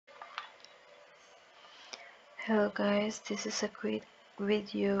Hello guys, this is a quick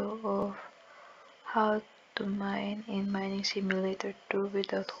video of how to mine in Mining Simulator 2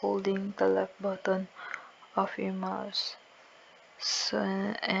 without holding the left button of your mouse. Shout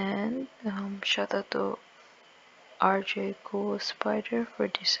out to RJ Cool Spider for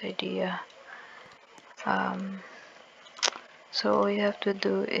this idea. So all you have to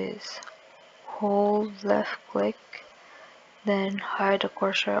do is hold left click, then hide the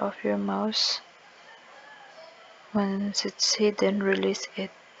cursor of your mouse. Once it's hidden, release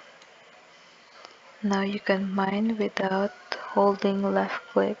it. Now you can mine without holding left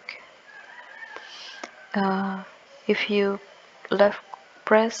click. If you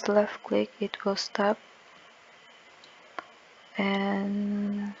press left click, it will stop,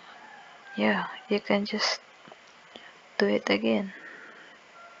 and yeah, you can just do it again.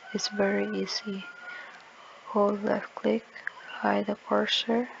 It's very easy. Hold left click, hide the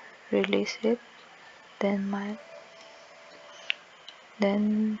cursor, release it, then mine.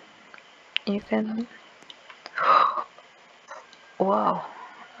 Then you can wow.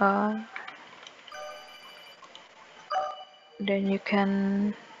 Then you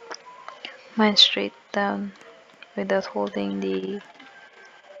can mine straight down without holding the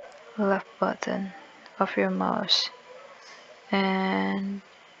left button of your mouse. And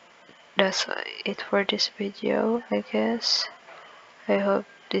that's it for this video, I guess. I hope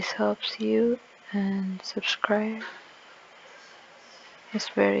this helps you, and subscribe. It's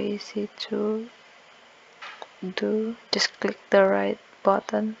very easy to do. Just click the right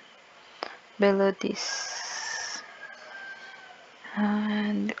button below this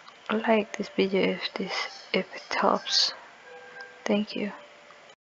and like this video if it helps. Thank you.